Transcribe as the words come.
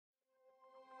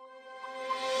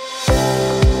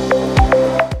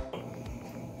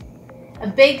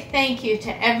big thank you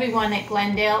to everyone at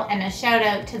Glendale and a shout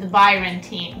out to the Byron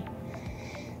team.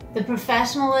 The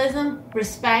professionalism,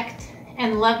 respect,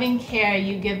 and loving care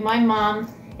you give my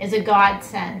mom is a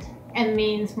godsend and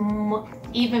means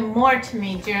even more to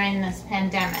me during this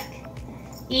pandemic.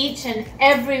 Each and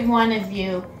every one of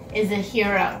you is a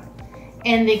hero,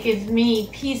 and it gives me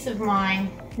peace of mind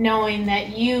knowing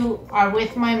that you are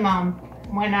with my mom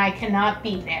when I cannot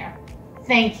be there.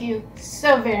 Thank you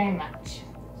so very much.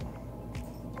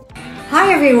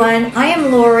 Hi everyone, I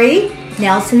am Lori,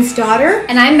 Nelson's daughter.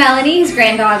 And I'm Melanie, his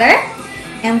granddaughter.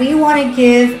 And we want to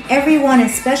give everyone a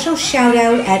special shout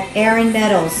out at Erin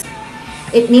Meadows.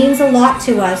 It means a lot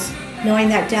to us knowing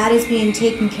that Dad is being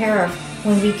taken care of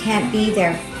when we can't be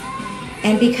there.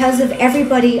 And because of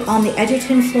everybody on the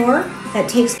Egerton floor that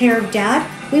takes care of Dad,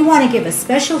 we want to give a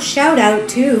special shout out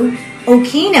to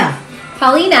Okina,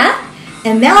 Paulina,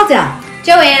 Imelda,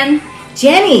 Joanne,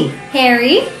 Jenny,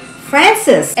 Harry,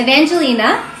 Francis,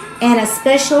 Evangelina, and a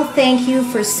special thank you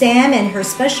for Sam and her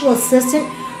special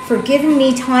assistant for giving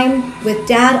me time with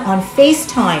Dad on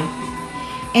FaceTime.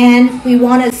 And we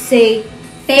want to say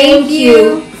thank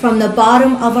you from the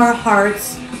bottom of our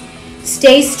hearts.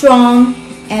 Stay strong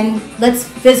and let's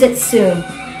visit soon.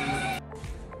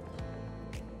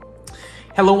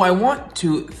 Hello, I want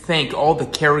to thank all the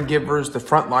caregivers, the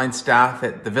frontline staff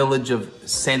at the village of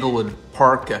Sandalwood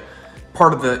Park,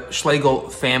 part of the Schlegel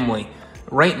family.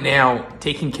 Right now,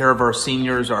 taking care of our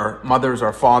seniors, our mothers,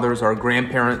 our fathers, our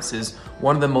grandparents is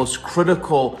one of the most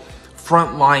critical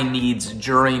frontline needs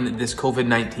during this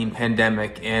COVID-19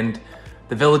 pandemic. And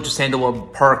the village of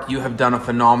Sandalwood Park, you have done a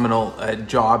phenomenal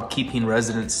job keeping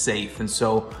residents safe. And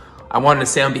so I wanted to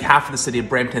say on behalf of the city of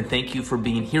Brampton, thank you for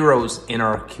being heroes in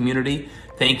our community.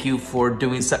 Thank you for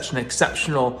doing such an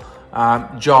exceptional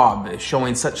job,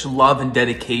 showing such love and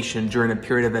dedication during a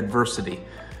period of adversity.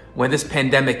 When this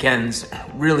pandemic ends,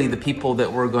 really the people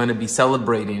that we're going to be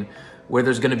celebrating, where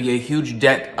there's going to be a huge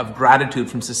debt of gratitude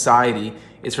from society,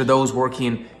 is for those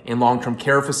working in long-term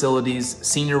care facilities,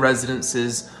 senior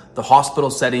residences, the hospital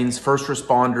settings, first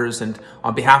responders, and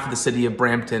on behalf of the city of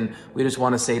Brampton, we just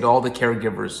want to say to all the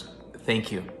caregivers, thank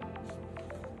you.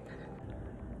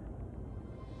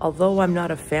 Although I'm not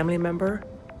a family member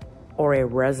or a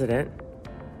resident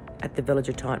at the village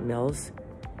of Taunton Mills,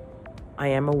 I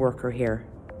am a worker here.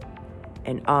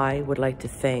 And I would like to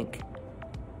thank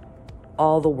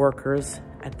all the workers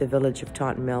at the village of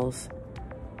Taunton Mills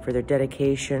for their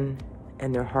dedication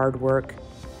and their hard work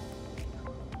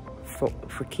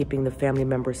for keeping the family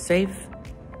members safe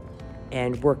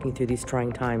and working through these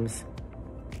trying times.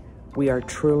 We are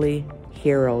truly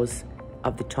heroes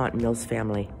of the Taunton Mills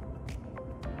family.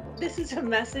 This is a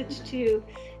message to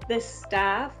the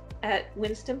staff at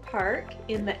Winston Park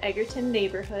in the Egerton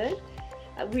neighborhood.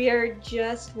 We are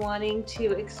just wanting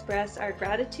to express our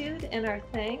gratitude and our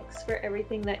thanks for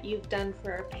everything that you've done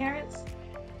for our parents.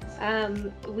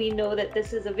 We know that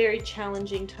this is a very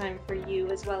challenging time for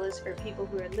you as well as for people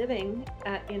who are living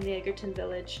in the Egerton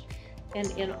village and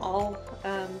in all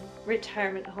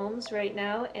retirement homes right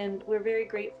now, and we're very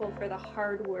grateful for the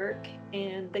hard work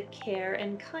and the care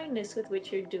and kindness with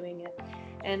which you're doing it.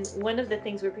 And one of the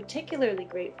things we're particularly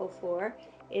grateful for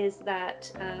is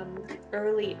that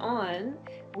early on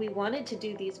we wanted to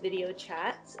do these video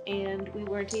chats and we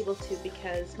weren't able to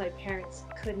because my parents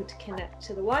couldn't connect to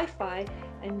the Wi-Fi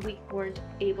and we weren't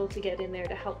able to get in there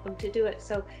to help them to do it.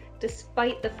 So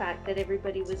despite the fact that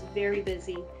everybody was very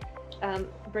busy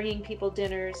bringing people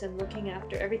dinners and looking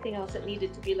after everything else that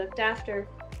needed to be looked after,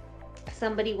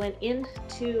 somebody went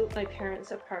into my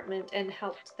parents' apartment and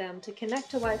helped them to connect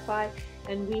to Wi-Fi,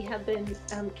 and we have been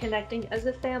connecting as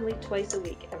a family twice a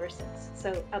week ever since.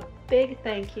 So a big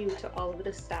thank you to all of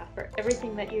the staff for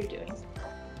everything that you're doing.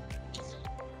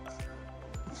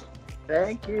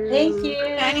 Thank you. Thank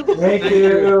you. Thank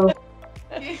you.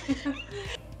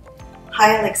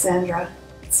 Hi Alexandra,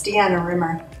 it's Deanna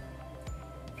Rimmer.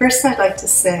 First I'd like to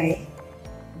say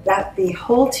that the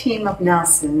whole team of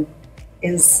Nelson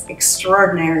is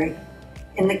extraordinary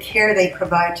in the care they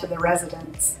provide to the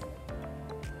residents.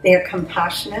 They are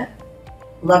compassionate,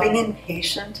 loving and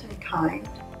patient and kind,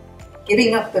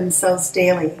 giving up themselves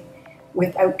daily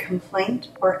without complaint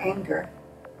or anger.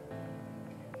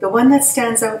 The one that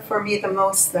stands out for me the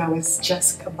most, though, is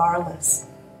Jessica Barless.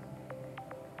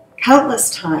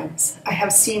 Countless times I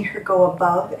have seen her go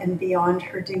above and beyond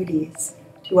her duties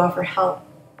to offer help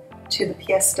to the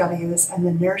PSWs and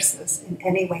the nurses in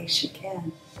any way she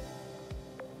can.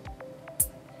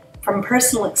 From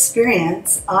personal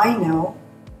experience, I know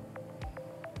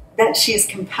that she is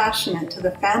compassionate to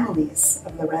the families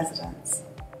of the residents,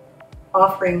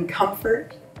 offering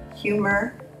comfort,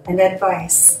 humor, and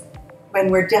advice when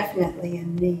we're definitely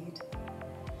in need.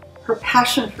 Her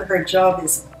passion for her job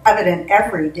is evident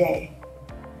every day.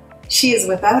 She is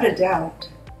without a doubt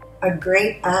a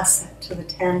great asset to the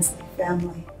Tansley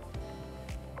family.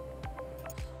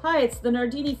 Hi, it's the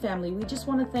Nardini family. We just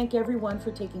want to thank everyone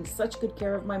for taking such good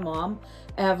care of my mom,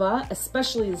 Eva,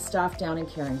 especially the staff down in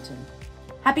Carrington.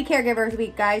 Happy Caregivers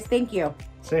Week, guys. Thank you.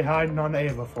 Say hi to Nonna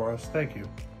Ava for us. Thank you.